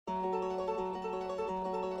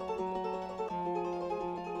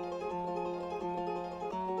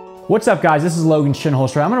What's up, guys? This is Logan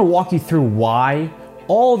Shinholster. I'm going to walk you through why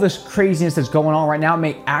all this craziness that's going on right now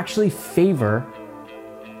may actually favor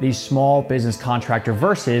the small business contractor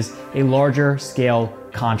versus a larger scale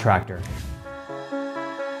contractor.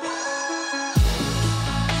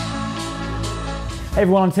 Hey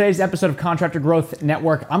everyone, on today's episode of Contractor Growth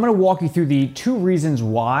Network, I'm going to walk you through the two reasons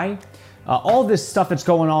why all this stuff that's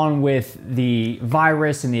going on with the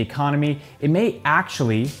virus and the economy, it may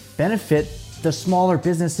actually benefit the smaller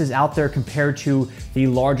businesses out there compared to the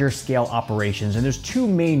larger scale operations. And there's two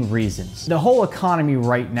main reasons. The whole economy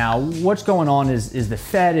right now, what's going on is the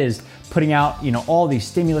Fed is putting out, all these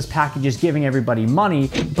stimulus packages, giving everybody money.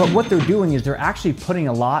 But what they're doing is they're actually putting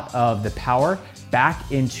a lot of the power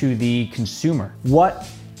back into the consumer. What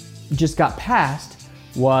just got passed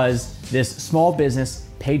was this small business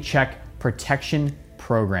paycheck protection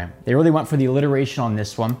program. They really went for the alliteration on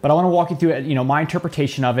this one, but I want to walk you through it, my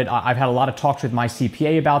interpretation of it. I've had a lot of talks with my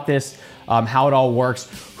CPA about this, how it all works,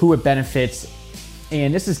 who it benefits,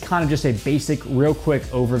 and this is kind of just a basic, real quick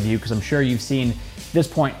overview because I'm sure you've seen at this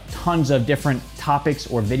point tons of different topics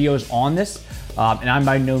or videos on this, and I'm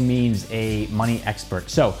by no means a money expert.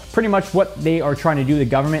 So pretty much what they are trying to do, the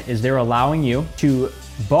government, is they're allowing you to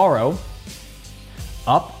borrow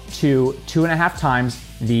up to 2.5 times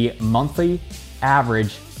the monthly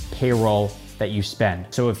average payroll that you spend.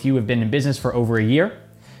 So if you have been in business for over a year,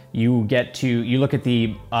 you look at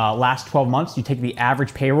the last 12 months, you take the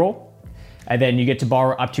average payroll, and then you get to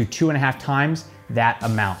borrow up to 2.5 times that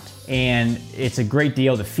amount. And it's a great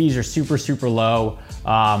deal. The fees are super, super low.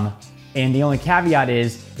 And the only caveat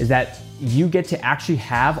is that you get to actually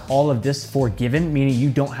have all of this forgiven, meaning you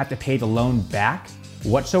don't have to pay the loan back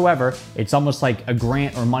whatsoever. It's almost like a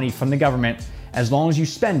grant or money from the government as long as you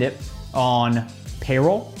spend it on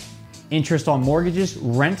payroll, interest on mortgages,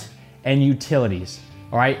 rent, and utilities.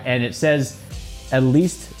 All right, and it says at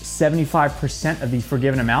least 75% of the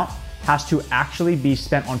forgiven amount has to actually be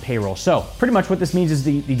spent on payroll. So pretty much what this means is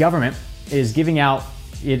the government is giving out,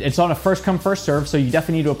 it's on a first come, first serve, so you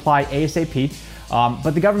definitely need to apply ASAP.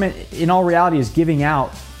 But the government, in all reality, is giving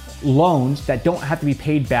out loans that don't have to be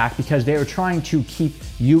paid back because they are trying to keep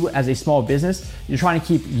you as a small business, they're trying to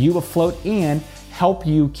keep you afloat and help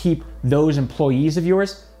you keep those employees of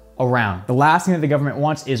yours around. The last thing that the government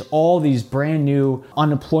wants is all these brand new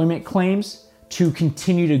unemployment claims to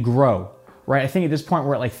continue to grow, right? I think at this point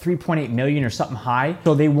we're at like 3.8 million or something high.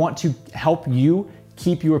 So they want to help you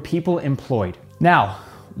keep your people employed. Now,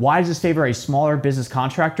 why does this favor a smaller business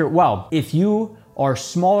contractor? Well, if you are a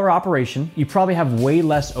smaller operation, you probably have way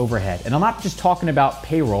less overhead. And I'm not just talking about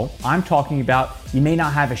payroll. I'm talking about you may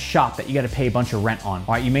not have a shop that you got to pay a bunch of rent on.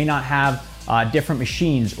 All right, you may not have different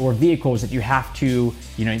machines or vehicles that you have to,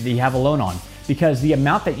 that you have a loan on, because the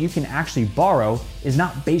amount that you can actually borrow is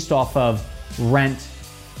not based off of rent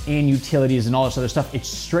and utilities and all this other stuff. It's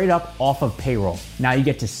straight up off of payroll. Now you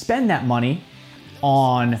get to spend that money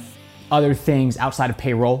on other things outside of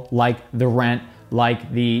payroll, like the rent,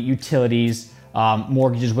 like the utilities,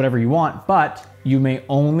 mortgages, whatever you want, but you may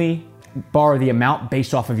only borrow the amount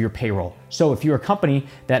based off of your payroll. So if you're a company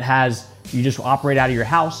that you just operate out of your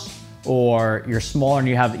house, or you're smaller and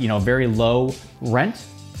you have very low rent,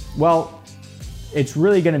 well, it's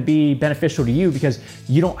really going to be beneficial to you because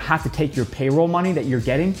you don't have to take your payroll money that you're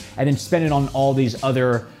getting and then spend it on all these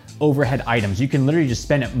other overhead items. You can literally just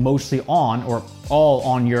spend it mostly on or all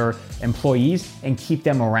on your employees and keep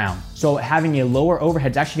them around. So having a lower overhead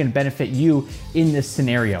is actually going to benefit you in this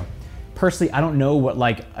scenario. Personally, I don't know what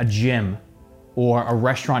like a gym or a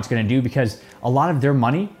restaurant's going to do because a lot of their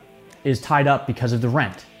money is tied up because of the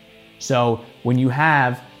rent. So when you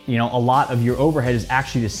have, a lot of your overhead is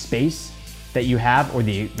actually the space that you have or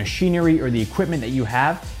the machinery or the equipment that you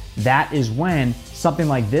have, that is when something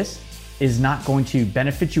like this is not going to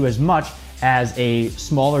benefit you as much as a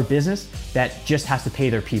smaller business that just has to pay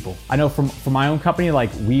their people. I know from my own company, like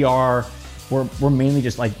we're mainly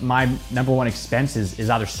just like my number one expense is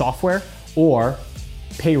either software or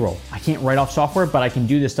payroll. I can't write off software, but I can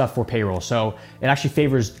do this stuff for payroll. So it actually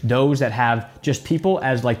favors those that have just people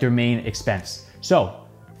as like their main expense. So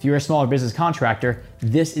if you're a smaller business contractor,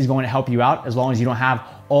 this is going to help you out as long as you don't have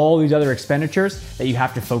all these other expenditures that you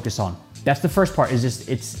have to focus on. That's the first part, is just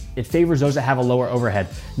it favors those that have a lower overhead.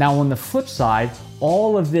 Now on the flip side,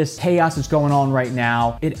 all of this chaos that's going on right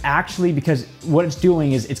now, it actually, because what it's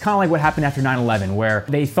doing is, it's kind of like what happened after 9/11, where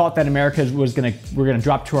they thought that America we're gonna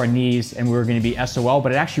drop to our knees and we were gonna be SOL,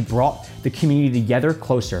 but it actually brought the community together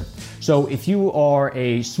closer. So if you are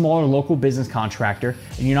a smaller local business contractor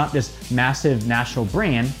and you're not this massive national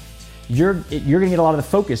brand, you're gonna get a lot of the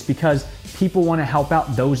focus because people wanna help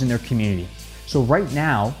out those in their community. So right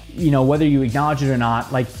now, whether you acknowledge it or not,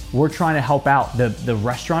 like we're trying to help out the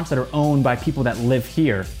restaurants that are owned by people that live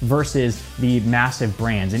here versus the massive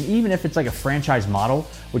brands. And even if it's like a franchise model,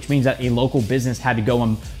 which means that a local business had to go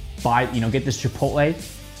and buy, get this Chipotle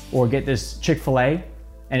or get this Chick-fil-A,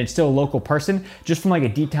 and it's still a local person, just from like a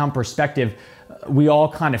D-Town perspective, we all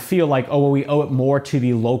kind of feel like, oh, well, we owe it more to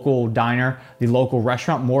the local diner, the local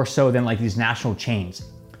restaurant, more so than like these national chains.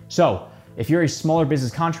 So if you're a smaller business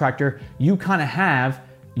contractor, you kind of have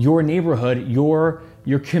your neighborhood, your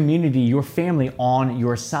community, your family on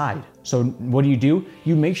your side. So what do?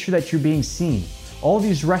 You make sure that you're being seen. All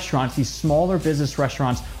these restaurants, these smaller business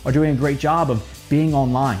restaurants, are doing a great job of being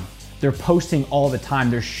online. They're posting all the time.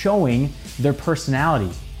 They're showing their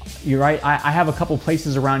personality. You're right. I have a couple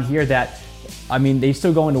places around here that, they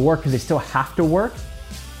still go into work because they still have to work.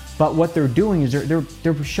 But what they're doing is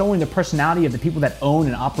they're showing the personality of the people that own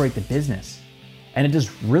and operate the business. And it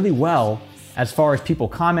does really well as far as people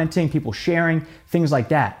commenting, people sharing, things like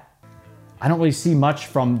that. I don't really see much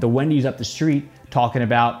from the Wendy's up the street talking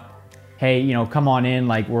about, hey, come on in,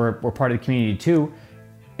 like we're part of the community too.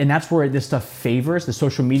 And that's where this stuff favors the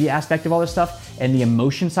social media aspect of all this stuff and the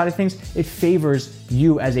emotion side of things. It favors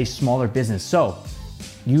you as a smaller business. So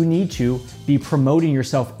you need to be promoting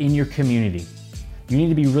yourself in your community. You need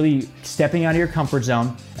to be really stepping out of your comfort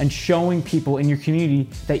zone and showing people in your community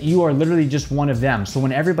that you are literally just one of them. So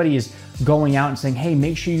when everybody is going out and saying, hey,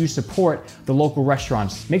 make sure you support the local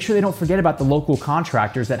restaurants, make sure they don't forget about the local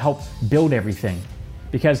contractors that help build everything.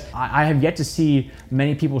 Because I have yet to see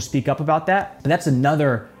many people speak up about that. But that's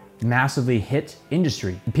another massively hit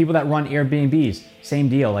industry. The people that run Airbnbs, same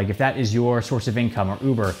deal. Like if that is your source of income, or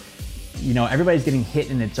Uber, everybody's getting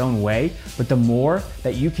hit in its own way. But the more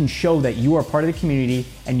that you can show that you are part of the community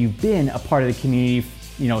and you've been a part of the community,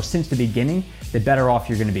 since the beginning, the better off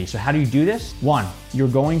you're gonna be. So how do you do this? One, you're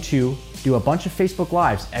going to do a bunch of Facebook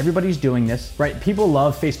Lives. Everybody's doing this, right? People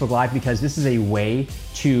love Facebook Live because this is a way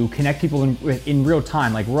to connect people in real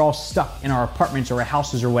time. Like we're all stuck in our apartments or our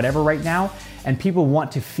houses or whatever right now, and people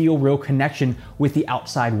want to feel real connection with the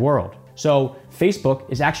outside world. So Facebook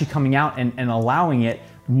is actually coming out and allowing it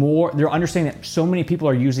more. They're understanding that so many people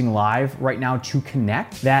are using Live right now to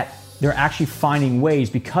connect that they're actually finding ways,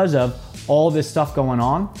 because of all this stuff going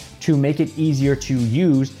on, to make it easier to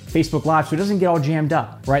use Facebook Live so it doesn't get all jammed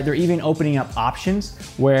up, right? They're even opening up options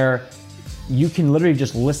where you can literally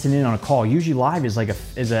just listen in on a call. Usually Live is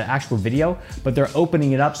an actual video, but they're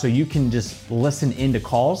opening it up so you can just listen into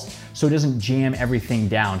calls so it doesn't jam everything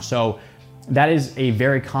down. So that is a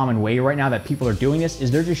very common way right now that people are doing this, is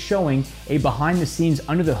they're just showing a behind the scenes,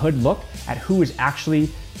 under the hood look at who is actually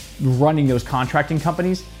running those contracting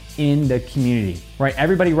companies in the community, right?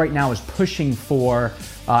 Everybody right now is pushing for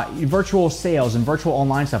virtual sales and virtual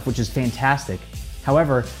online stuff, which is fantastic.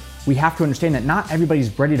 However, we have to understand that not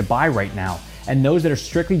everybody's ready to buy right now. And those that are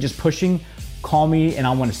strictly just pushing, call me and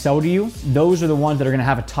I want to sell to you, those are the ones that are going to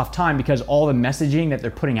have a tough time, because all the messaging that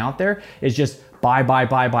they're putting out there is just buy, buy,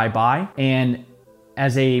 buy, buy, buy. And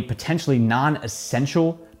as a potentially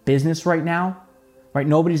non-essential business right now, right?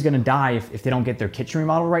 Nobody's gonna die if they don't get their kitchen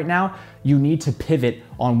remodeled right now. You need to pivot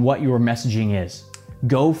on what your messaging is.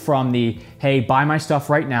 Go from the, hey, buy my stuff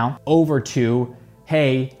right now, over to,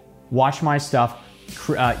 hey, watch my stuff,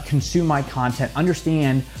 consume my content,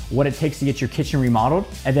 understand what it takes to get your kitchen remodeled.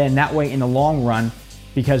 And then that way, in the long run,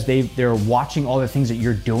 because they're watching all the things that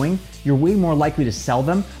you're doing, you're way more likely to sell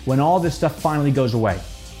them when all this stuff finally goes away.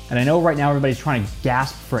 And I know right now everybody's trying to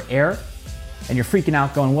gasp for air, and you're freaking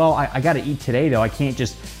out going, well, I gotta eat today though. I can't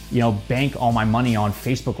just, bank all my money on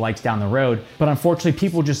Facebook likes down the road. But unfortunately,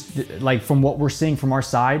 people just, like from what we're seeing from our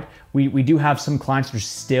side, we do have some clients that are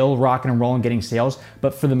still rocking and rolling, getting sales,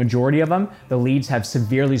 but for the majority of them, the leads have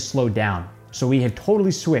severely slowed down. So we have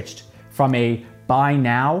totally switched from a buy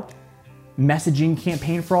now messaging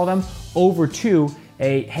campaign for all them over to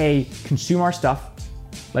a, hey, consume our stuff.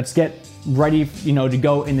 Let's get ready, to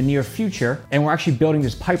go in the near future. And we're actually building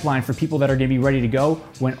this pipeline for people that are gonna be ready to go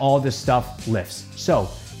when all this stuff lifts. So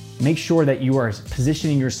make sure that you are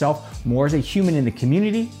positioning yourself more as a human in the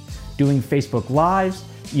community, doing Facebook Lives,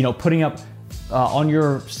 putting up on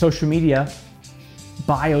your social media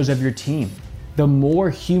bios of your team. The more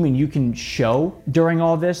human you can show during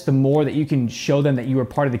all this, the more that you can show them that you are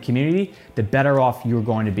part of the community, the better off you're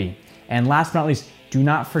going to be. And last but not least, do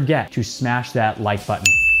not forget to smash that like button.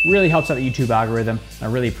 Really helps out the YouTube algorithm, and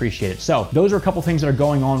I really appreciate it. So those are a couple things that are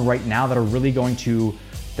going on right now that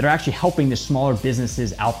are actually helping the smaller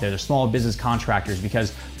businesses out there, the smaller business contractors,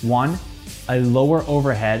 because one, a lower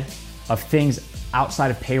overhead of things outside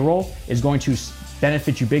of payroll is going to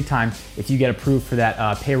benefit you big time if you get approved for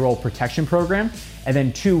that payroll protection program. And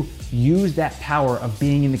then 2, use that power of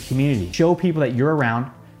being in the community. Show people that you're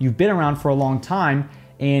around, you've been around for a long time,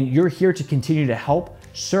 and you're here to continue to help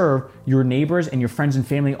serve your neighbors and your friends and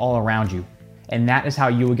family all around you. And that is how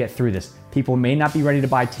you will get through this. People may not be ready to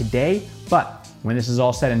buy today, but when this is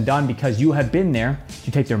all said and done, because you have been there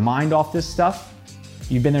to take their mind off this stuff,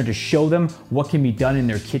 you've been there to show them what can be done in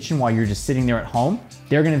their kitchen while you're just sitting there at home,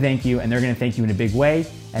 they're gonna thank you, and they're gonna thank you in a big way.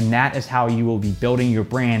 And that is how you will be building your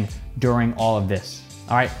brand during all of this.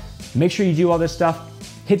 All right, make sure you do all this stuff.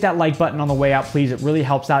 Hit that like button on the way out, please. It really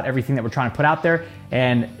helps out everything that we're trying to put out there.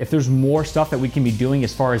 And if there's more stuff that we can be doing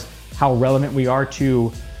as far as how relevant we are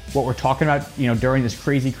to what we're talking about, during this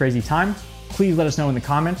crazy, crazy time, please let us know in the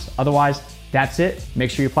comments. Otherwise, that's it.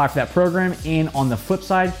 Make sure you apply for that program. And on the flip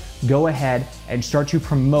side, go ahead and start to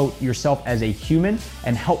promote yourself as a human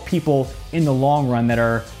and help people in the long run that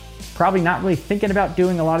are probably not really thinking about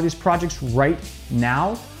doing a lot of these projects right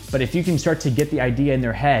now. But if you can start to get the idea in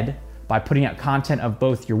their head by putting out content of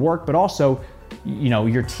both your work, but also,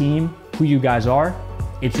 your team, who you guys are,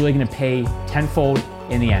 it's really gonna pay tenfold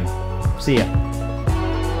in the end. See ya.